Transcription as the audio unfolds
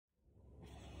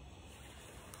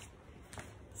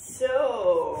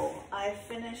I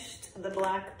finished the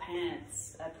black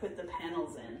pants. I put the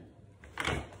panels in.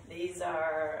 These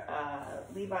are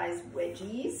Levi's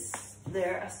wedgies.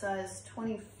 They're a size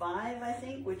 25, I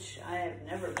think, which I have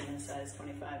never been a size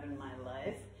 25 in my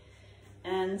life.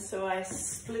 And so I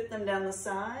split them down the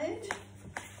side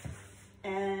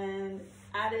and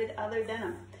added other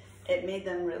denim. It made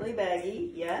them really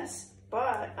baggy, yes,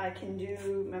 but I can do,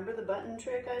 remember the button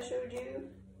trick I showed you?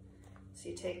 So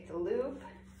you take the loop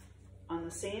on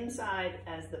the same side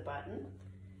as the button,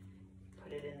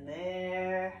 put it in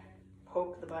there,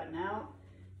 poke the button out,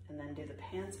 and then do the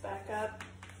pants back up,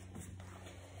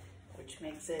 which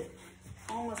makes it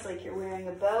almost like you're wearing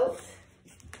a belt.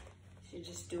 So you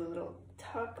just do a little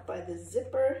tuck by the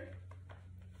zipper.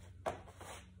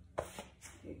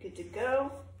 You're good to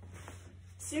go.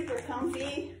 Super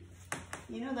comfy.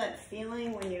 You know that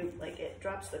feeling when you, like, it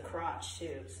drops the crotch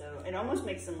too, so it almost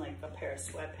makes them like a pair of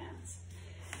sweatpants.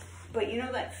 But you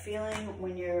know that feeling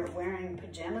when you're wearing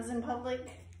pajamas in public?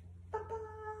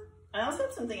 I also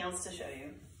have something else to show you.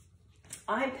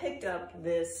 I picked up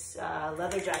this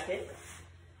leather jacket.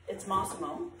 It's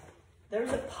Mossimo.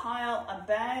 There's a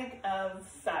bag of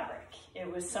fabric. It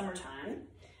was summertime,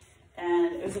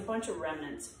 and it was a bunch of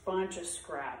remnants, bunch of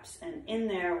scraps, and in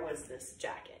there was this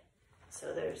jacket.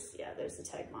 So there's the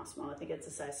tag Mossimo. I think it's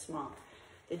a size small.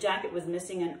 The jacket was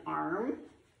missing an arm,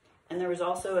 and there was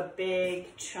also a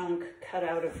big chunk cut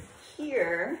out of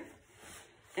here,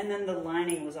 and then the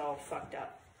lining was all fucked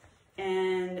up.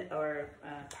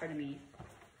 Pardon me,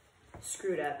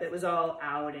 screwed up. It was all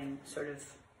out and sort of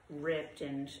ripped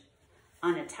and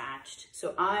unattached.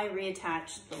 So I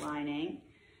reattached the lining.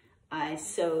 I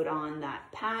sewed on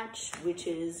that patch, which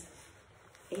is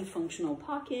a functional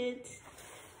pocket,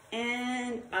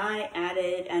 and I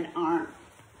added an arm,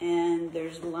 and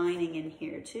there's lining in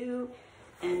here too.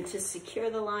 And to secure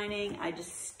the lining, I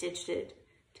just stitched it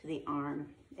to the arm.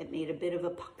 It made a bit of a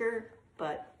pucker,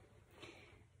 but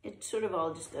it sort of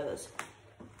all just goes.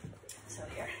 So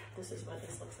here, this is what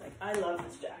this looks like. I love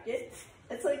this jacket.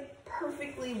 It's like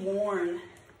perfectly worn.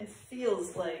 It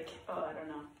feels like, oh, I don't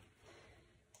know.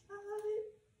 I love it.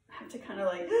 I have to kind of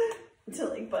like,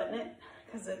 button it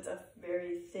because it's a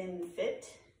very thin fit.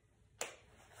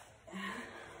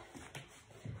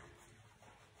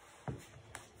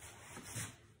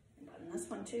 Button this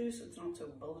one too, so it's not so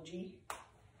bulgy.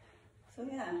 So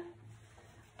yeah,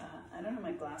 I don't have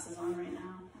my glasses on right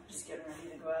now. I'm just getting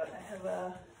ready to go out. I have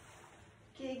a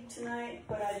gig tonight,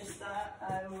 but I just thought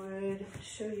I would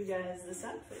show you guys this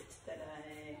outfit that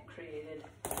I created.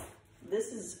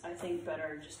 This is, I think,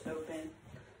 better just open,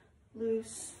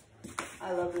 loose.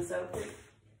 I love this outfit.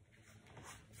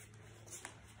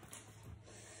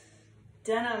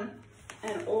 Denim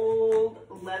and old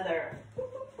leather.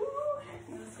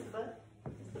 Want to see the butt?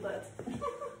 Here's the butt.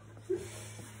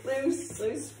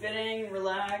 Loose fitting,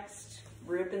 relaxed,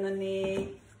 rip in the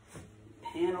knee,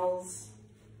 panels.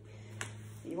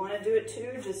 You want to do it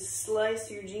too, just slice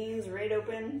your jeans right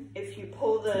open. If you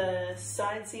pull the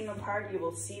side seam apart, you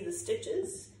will see the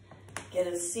stitches. Get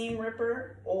a seam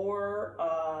ripper or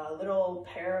a little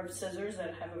pair of scissors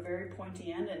that have a very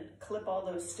pointy end and clip all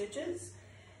those stitches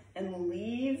and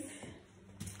leave.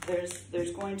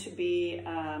 There's going to be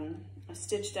a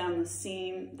stitch down the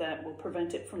seam that will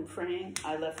prevent it from fraying.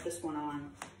 I left this one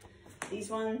on. These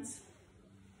ones.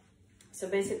 So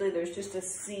basically there's just a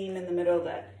seam in the middle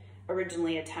that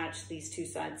originally attached these two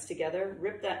sides together.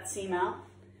 Rip that seam out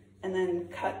and then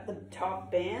cut the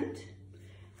top band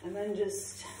and then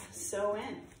just sew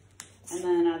in. And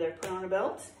then either put on a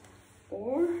belt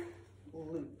or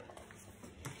loop.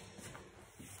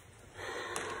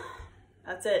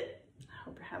 That's it. I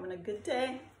hope you're having a good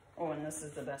day. Oh, and this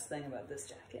is the best thing about this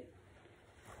jacket.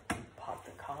 Pop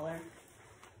the collar.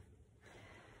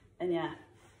 And yeah,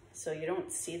 so you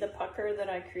don't see the pucker that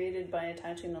I created by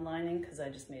attaching the lining because I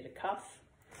just made a cuff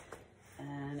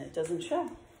and it doesn't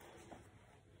show.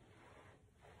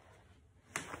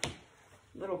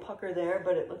 Little pucker there,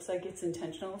 but it looks like it's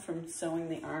intentional from sewing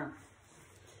the arm.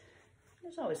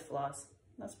 There's always flaws.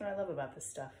 That's what I love about this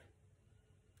stuff.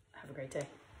 Have a great day.